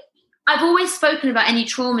 But I've always spoken about any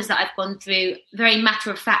traumas that I've gone through very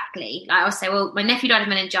matter-of-factly. Like I'll say, well, my nephew died of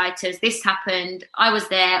meningitis, this happened, I was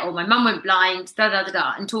there, or my mum went blind,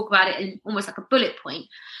 da-da-da-da, and talk about it in almost like a bullet point.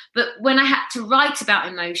 But when I had to write about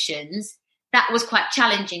emotions, that was quite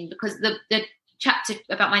challenging because the chapter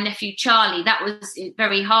about my nephew Charlie, that was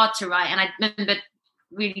very hard to write. And I remember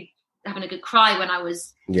really having a good cry when I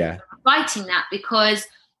was writing that because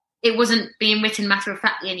it wasn't being written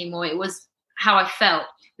matter-of-factly anymore. It was how I felt,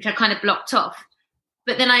 which I kind of blocked off.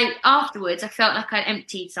 But then afterwards, I felt like I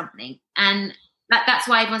emptied something. And that's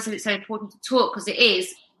why everyone says it's so important to talk, because it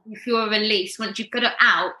is. You feel a release. Once you've got it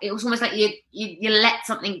out, it was almost like you let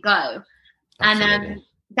something go. Absolutely. And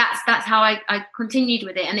that's how I continued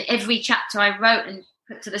with it. And every chapter I wrote and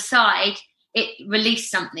put to the side, it released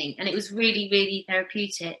something. And it was really, really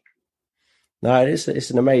therapeutic. No, it's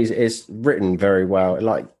an amazing, it's written very well.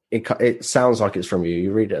 Like it sounds like it's from you.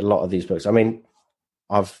 You read a lot of these books. I mean,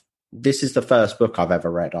 I've this is the first book I've ever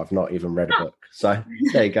read. I've not even read a book. So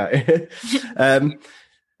there you go.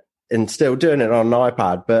 And still doing it on an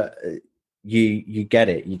iPad, but you get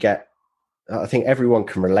it. I think everyone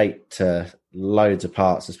can relate to loads of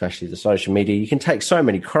parts, especially the social media. You can take so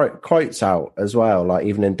many quotes out as well. Like,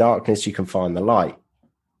 even in darkness, you can find the light.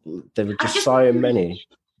 There were just so many.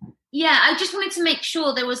 Yeah, I just wanted to make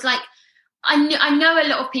sure there was like, I know a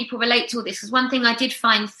lot of people relate to all this, because one thing I did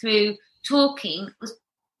find through talking was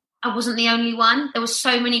I wasn't the only one. There were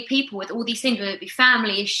so many people with all these things, whether it be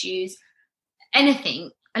family issues,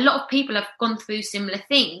 anything. A lot of people have gone through similar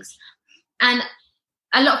things. And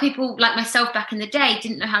a lot of people, like myself back in the day,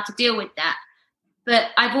 didn't know how to deal with that.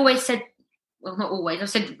 But I've always said, well, not always, I've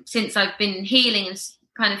said since I've been healing and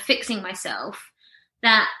kind of fixing myself,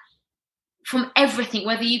 that from everything,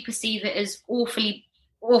 whether you perceive it as awfully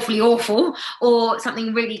awful or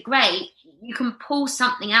something really great, you can pull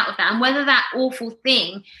something out of that. And whether that awful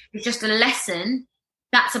thing is just a lesson,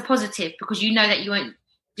 that's a positive, because you know that you won't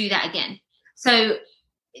do that again. So,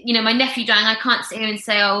 you know, my nephew dying, I can't sit here and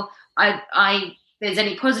say, oh, there's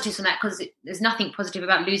any positives from that, because there's nothing positive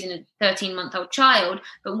about losing a 13-month-old child.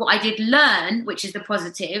 But what I did learn, which is the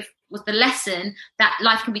positive, was the lesson that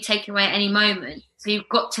life can be taken away at any moment. So you've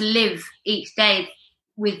got to live each day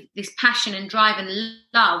with this passion and drive and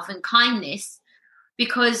love and kindness,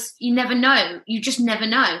 because you never know. You just never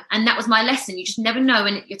know. And that was my lesson. You just never know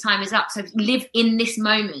when your time is up. So live in this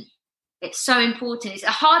moment. It's so important. It's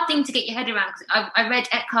a hard thing to get your head around. I read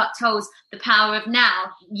Eckhart Tolle's The Power of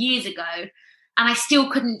Now years ago, and I still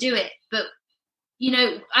couldn't do it. But, you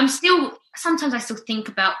know, sometimes I still think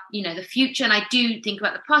about, you know, the future, and I do think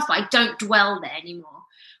about the past, but I don't dwell there anymore.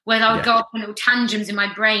 Where I would go off on little tangents in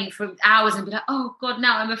my brain for hours and be like, oh God,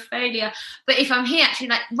 now I'm a failure. But if I'm here, actually,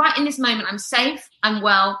 like right in this moment, I'm safe, I'm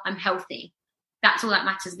well, I'm healthy. That's all that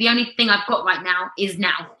matters. The only thing I've got right now is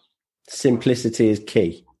now. Simplicity is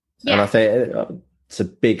key. Yeah. And I think it's a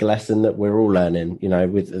big lesson that we're all learning, you know,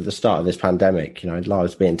 with the start of this pandemic, you know,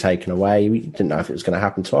 lives being taken away. We didn't know if it was going to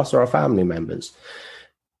happen to us or our family members.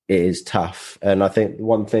 It is tough. And I think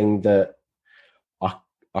one thing that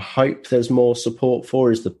I hope there's more support for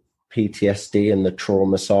is the PTSD and the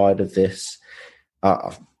trauma side of this,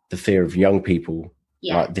 the fear of young people.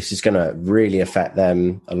 Yeah. Like, this is going to really affect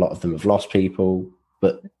them. A lot of them have lost people,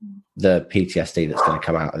 but the PTSD that's going to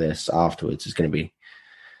come out of this afterwards is going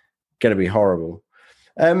to be horrible.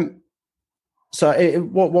 So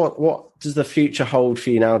what does the future hold for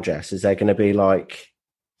you now, Jess? Is there going to be like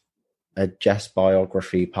a Jess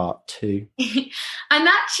biography part 2? I'm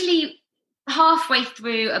actually halfway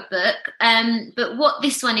through a book, but what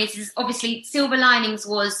this one is obviously Silver Linings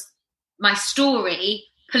was my story,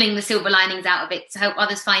 pulling the silver linings out of it to help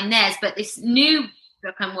others find theirs. But this new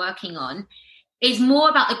book I'm working on is more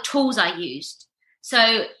about the tools I used.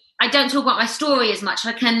 So I don't talk about my story as much.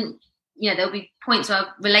 I can, you know, there'll be points where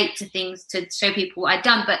I relate to things to show people what I've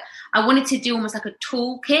done, but I wanted to do almost like a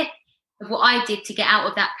toolkit of what I did to get out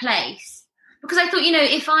of that place. Because I thought, you know,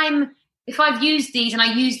 if I've used these and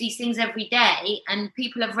I use these things every day and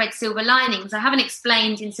people have read Silver Linings, I haven't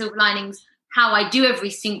explained in Silver Linings how I do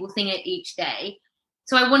every single thing each day.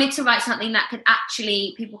 So I wanted to write something that could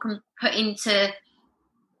actually, people can put into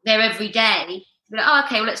their everyday. Be like, oh,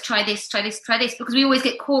 okay, well, let's try this. Because we always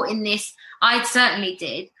get caught in this, I certainly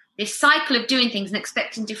did, this cycle of doing things and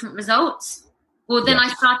expecting different results. Well, then I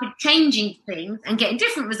started changing things and getting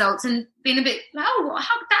different results and being a bit like, oh,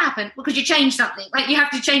 how did that happen? Because you changed something. Like, you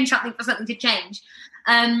have to change something for something to change.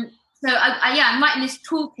 So I'm writing this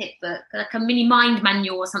toolkit book, like a mini mind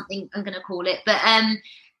manual or something, I'm going to call it. But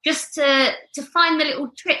just to find the little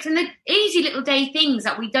tricks and the easy little day things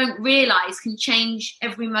that we don't realise can change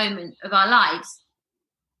every moment of our lives.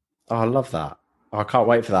 Oh, I love that. I can't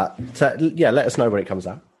wait for that. So, let us know when it comes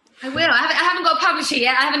out. I will. I haven't got a publisher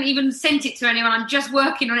yet. I haven't even sent it to anyone. I'm just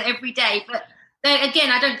working on it every day. But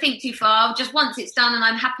again, I don't think too far. Just once it's done and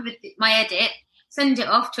I'm happy with my edit, send it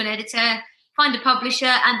off to an editor, find a publisher,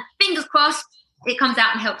 and fingers crossed it comes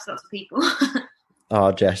out and helps lots of people.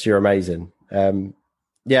 Oh, Jess, you're amazing. Like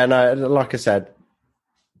I said,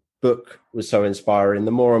 book was so inspiring.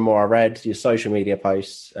 The more and more I read your social media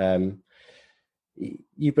posts,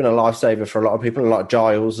 you've been a lifesaver for a lot of people, and a lot of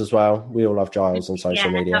Giles as well. We all love Giles on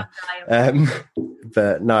social media.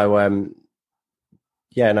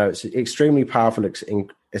 It's extremely powerful,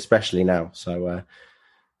 especially now. So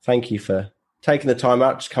thank you for taking the time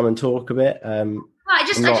out to come and talk a bit. I'm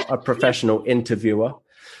not a professional interviewer.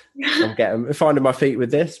 I'm finding my feet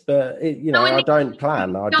with this, but I don't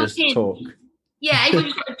plan. I just talk. Yeah,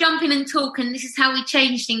 everyone's got to jump in and talk, and this is how we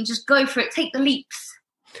change things. Just go for it. Take the leaps.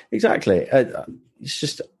 Exactly. It's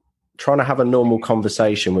just trying to have a normal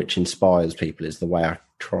conversation which inspires people is the way I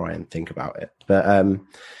try and think about it. But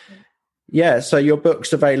yeah, so your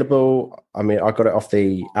book's available. I mean, I got it off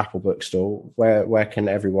the Apple bookstore. Where can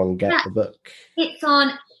everyone get the book? It's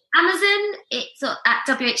on Amazon. It's at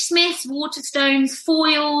WH Smith's, Waterstones,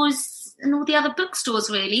 Foyles, and all the other bookstores,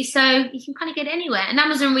 really. So you can kind of get it anywhere. And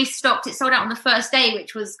Amazon restocked. It sold out on the first day,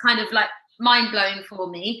 which was kind of like mind-blowing for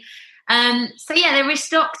me. So yeah, they're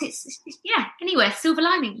restocked. It's anywhere. Silver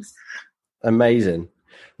Linings. Amazing.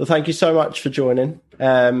 Well, thank you so much for joining.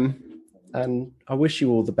 And I wish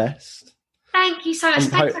you all the best. Thank you so much.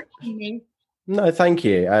 Thanks for having me. No, thank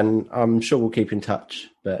you. And I'm sure we'll keep in touch.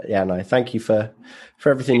 But yeah, no, thank you for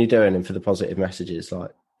everything you're doing and for the positive messages.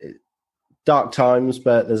 Like, dark times,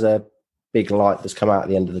 but there's a big light that's come out at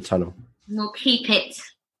the end of the tunnel. We'll keep it.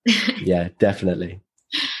 Yeah, definitely.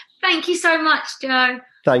 Thank you so much, Joe.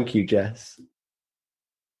 Thank you, Jess.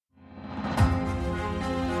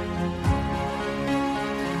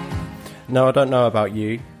 No, I don't know about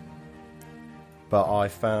you, but I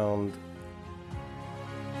found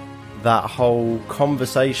that whole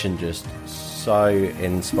conversation just so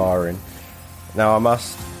inspiring. Now, I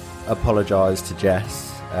must apologise to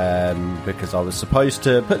Jess because I was supposed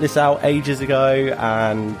to put this out ages ago,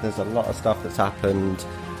 and there's a lot of stuff that's happened.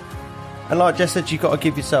 And like Jess said, you've got to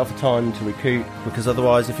give yourself time to recoup, because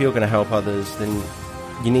otherwise, if you're going to help others, then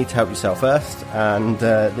you need to help yourself first. And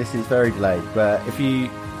this is very delayed. But if you,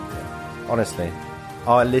 honestly,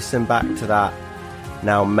 I listen back to that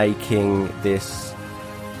now, making this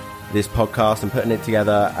podcast and putting it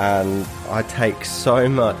together, and I take so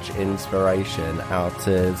much inspiration out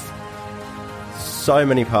of so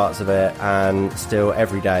many parts of it, and still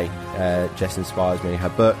every day Jess inspires me. Her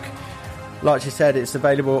book, like she said, it's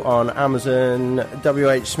available on Amazon,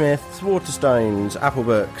 WH Smith's, Waterstones, Apple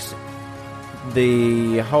Books,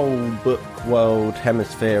 the whole book world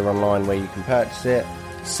hemisphere online where you can purchase it.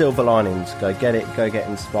 Silver Linings, go get it, go get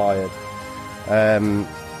inspired.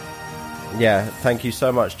 Yeah, thank you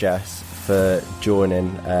so much, Jess, for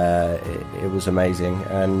joining. It was amazing,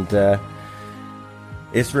 and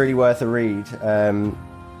it's really worth a read.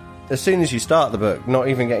 As soon as you start the book, not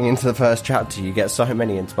even getting into the first chapter, you get so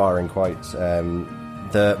many inspiring quotes.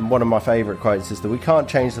 One of my favourite quotes is that we can't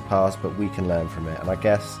change the past, but we can learn from it. And I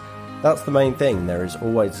guess that's the main thing. There is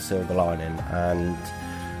always a silver lining. And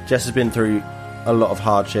Jess has been through a lot of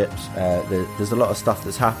hardships. There's a lot of stuff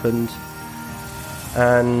that's happened.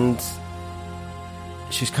 And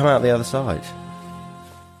she's come out the other side.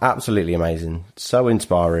 Absolutely amazing. So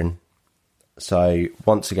inspiring. So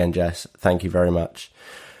once again, Jess, thank you very much.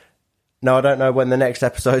 No, I don't know when the next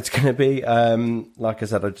episode's going to be. Like I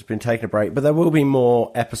said, I've just been taking a break, but there will be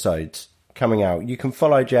more episodes coming out. You can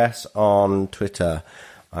follow Jess on Twitter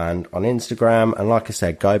and on Instagram. And like I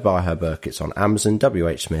said, go buy her book. It's on Amazon,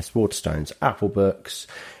 WH Smith's, Waterstones, Apple Books,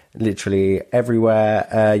 literally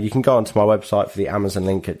everywhere. You can go onto my website for the Amazon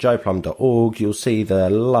link at joeplum.org. You'll see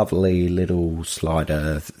the lovely little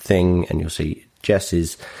slider thing, and you'll see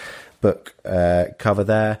Jess's book cover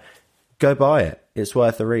there. Go buy it. It's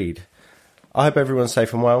worth a read. I hope everyone's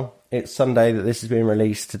safe and well. It's Sunday that this is being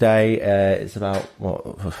released today. It's about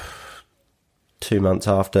 2 months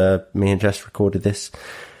after me and Jess recorded this.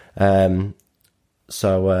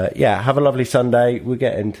 So yeah, have a lovely Sunday. We're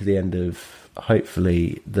getting to the end of,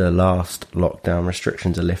 hopefully, the last lockdown.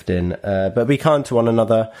 Restrictions are lifting. But be kind to one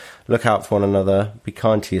another. Look out for one another. Be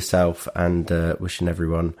kind to yourself. And wishing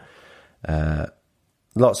everyone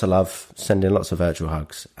lots of love. Sending lots of virtual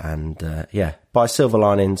hugs. And yeah, buy Silver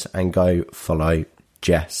Linings and go follow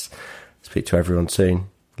Jess. Speak to everyone soon.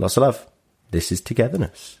 Lots of love. This is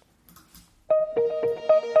Togetherness.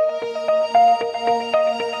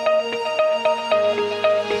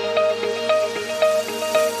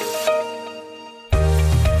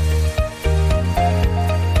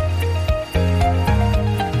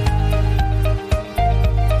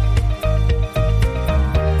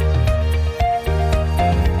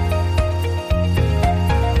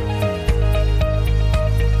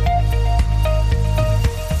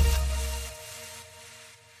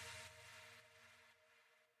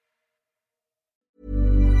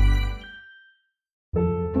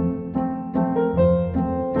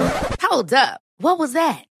 Hold up. What was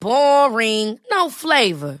that? Boring. No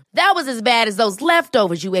flavor. That was as bad as those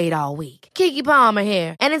leftovers you ate all week. Keke Palmer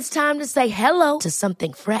here. And it's time to say hello to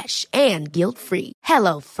something fresh and guilt-free.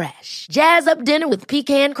 Hello Fresh. Jazz up dinner with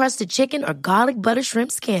pecan-crusted chicken or garlic butter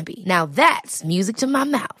shrimp scampi. Now that's music to my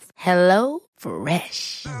mouth. Hello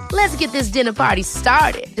Fresh. Let's get this dinner party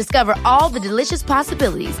started. Discover all the delicious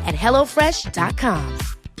possibilities at HelloFresh.com.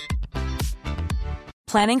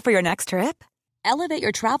 Planning for your next trip? Elevate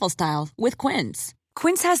your travel style with Quince.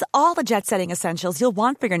 Quince has all the jet-setting essentials you'll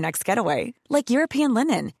want for your next getaway, like European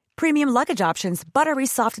linen, premium luggage options, buttery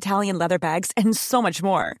soft Italian leather bags, and so much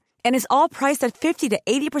more. And is all priced at 50 to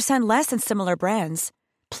 80% less than similar brands.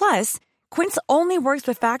 Plus, Quince only works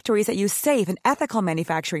with factories that use safe and ethical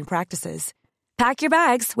manufacturing practices. Pack your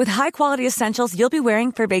bags with high-quality essentials you'll be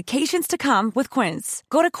wearing for vacations to come with Quince.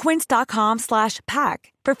 Go to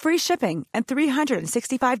quince.com/pack for free shipping and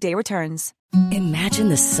 365-day returns. Imagine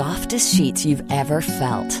the softest sheets you've ever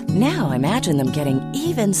felt. Now imagine them getting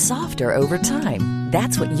even softer over time.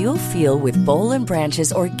 That's what you'll feel with Boll &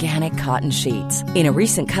 Branch's organic cotton sheets. In a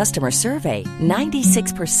recent customer survey,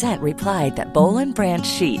 96% replied that Boll & Branch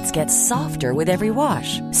sheets get softer with every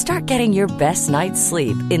wash. Start getting your best night's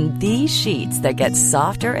sleep in these sheets that get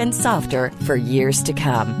softer and softer for years to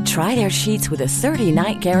come. Try their sheets with a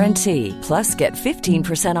 30-night guarantee. Plus, get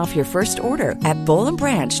 15% off your first order at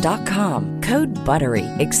bollandbranch.com. Code BUTTERY.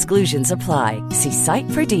 Exclusions apply. See site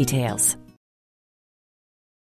for details.